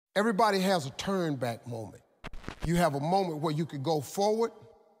Everybody has a turn back moment. You have a moment where you can go forward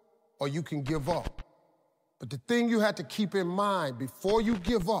or you can give up. But the thing you have to keep in mind before you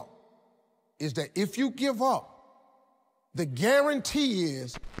give up is that if you give up, the guarantee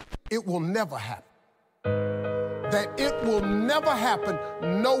is it will never happen. That it will never happen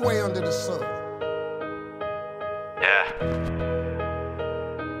no way under the sun. Yeah.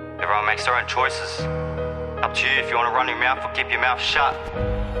 Everyone makes their own choices. Up to you if you want to run your mouth or keep your mouth shut.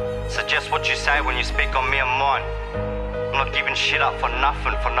 Suggest what you say when you speak on me and mine. I'm not giving shit up for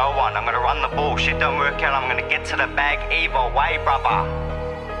nothing, for no one. I'm gonna run the ball. Shit don't work out, I'm gonna get to the bag either way, brother.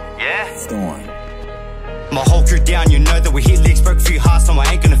 Yeah? Storm. My whole crew down, you know that we hit leaks. Broke a few hearts, so I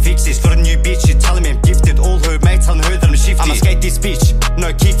ain't gonna fix this. Got a new bitch, she's telling me I'm gifted. All her mates telling her that I'm shifty. I'ma skate this bitch,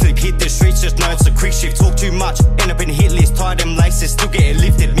 no kickflip. Hit the streets, just know it's a quick shift. Talk too much, end up in a hit list. Tie them laces, still get it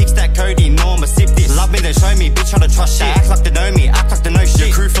lifted. Mix that codeine, know I'ma sip this. Love me, then show me, bitch, I don't trust shit. They act like they know me, act like they know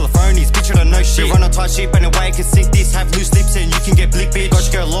shit. Your crew full of phonies, bitch, I don't know shit. We run on tight shit, but in a way I can sink this. Have loose lips and you can get blick, bitch. Got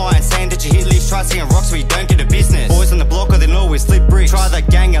your girl lying, saying that you hit leaks. Try seeing rocks where you don't get a business. Boys on the block or they'll always slip bricks. Try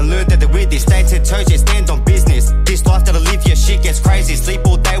that gang and learn that they're with this. Stay 10 toes, just stand on business. This life that I live, yeah, shit gets crazy. Sleep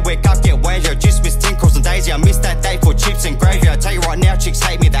all day, wake up, get waged. I just miss tinkles and daisy. I miss that day for chips and gravy. I tell you right now, chicks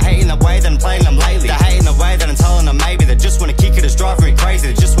hate me. They hating the way that I'm playing them lately. They hating the way that I'm telling them maybe. They just wanna kick it, it's driving me crazy.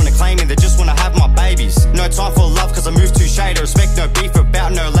 They just wanna claim me, they just wanna have my babies. No time for love, cause I move too shady. Respect no beef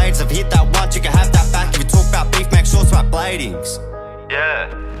about no ladies. I've hit that once, you can have that back. If you talk about beef, make sure it's about bladings.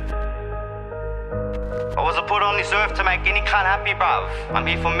 Yeah. I wasn't put on this earth to make any cunt happy, bruv. I'm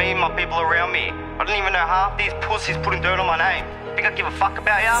here for me and my people around me. I don't even know half these pussies putting dirt on my name. Think I give a fuck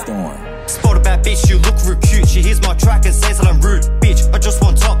about ya? Storm. Spot a bad bitch, you look real cute. She hears my track and says that I'm rude. Bitch, I just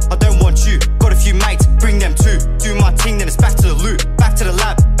want top, I don't want you. Got a few mates, bring them too. Do my thing, then it's back to the loot. Back to the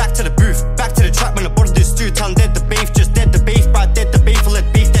lab, back to the booth. Back to the trap when I bought this stew. Tell them dead the beef, just dead the beef. Bruh, dead the beef, I'll let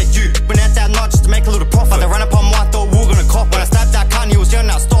beef that you. Went out that night just to make a little profit. They ran up on my thought we were gonna cop. When I stabbed that cunt, he was yelling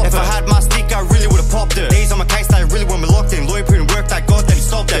out stop. If I had my stick, I really would've popped it. These on my case, they really want me locked in. Lawyer put in work, thank God that he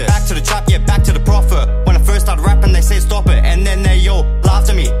stopped it. Back to the trap, yeah, back to the profit. When I first started rapping, they said stop it. And then they all laughed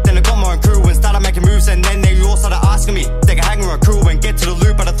at me. Then I got my own crew and started making moves. And then they all started asking me. They could hang with my crew and get to the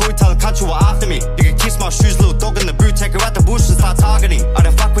loop. But I thought you'd tell the country were after me. You could kiss my shoes, little dog in the boot. Take her out the bush and start targeting. I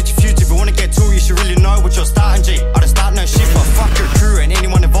don't fuck with your future. If you wanna get to it, you should really know what you're starting, G. I don't start no shit, but fuck your crew and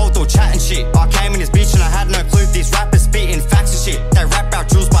anyone involved or chatting shit. I came in this bitch and I had no clue. These rappers spitting facts and shit. They rap about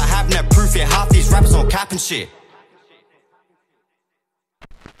drills but have no proof. Yeah, half these rappers on cap and shit.